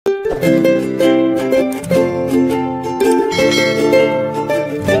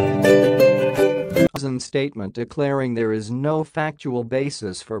Statement declaring there is no factual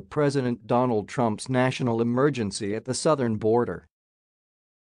basis for President Donald Trump's national emergency at the southern border.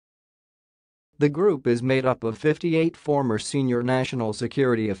 The group is made up of 58 former senior national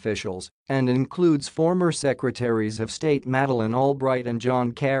security officials and includes former Secretaries of State Madeleine Albright and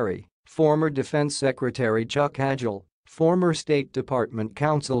John Kerry, former Defense Secretary Chuck Hagel, former State Department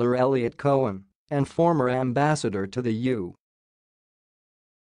Counselor Elliot Cohen, and former Ambassador to the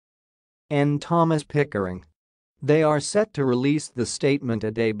UN Thomas Pickering. They are set to release the statement a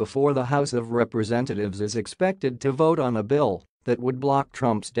day before the House of Representatives is expected to vote on a bill that would block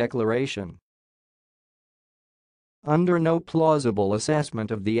Trump's declaration. Under no plausible assessment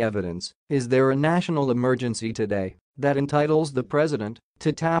of the evidence is there a national emergency today that entitles the president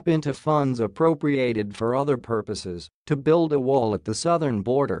to tap into funds appropriated for other purposes to build a wall at the southern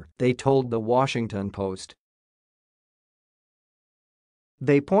border, they told the Washington Post.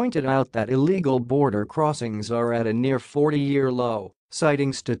 They pointed out that illegal border crossings are at a near 40-year low,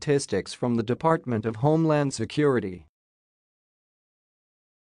 citing statistics from the Department of Homeland Security.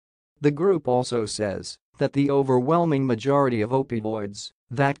 The group also says that the overwhelming majority of opioids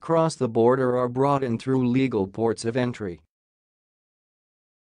that cross the border are brought in through legal ports of entry.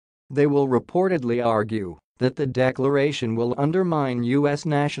 They will reportedly argue that the declaration will undermine U.S.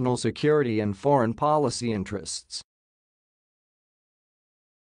 national security and foreign policy interests.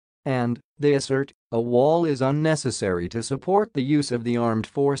 And, they assert, a wall is unnecessary to support the use of the armed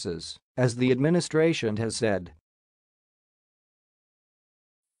forces, as the administration has said.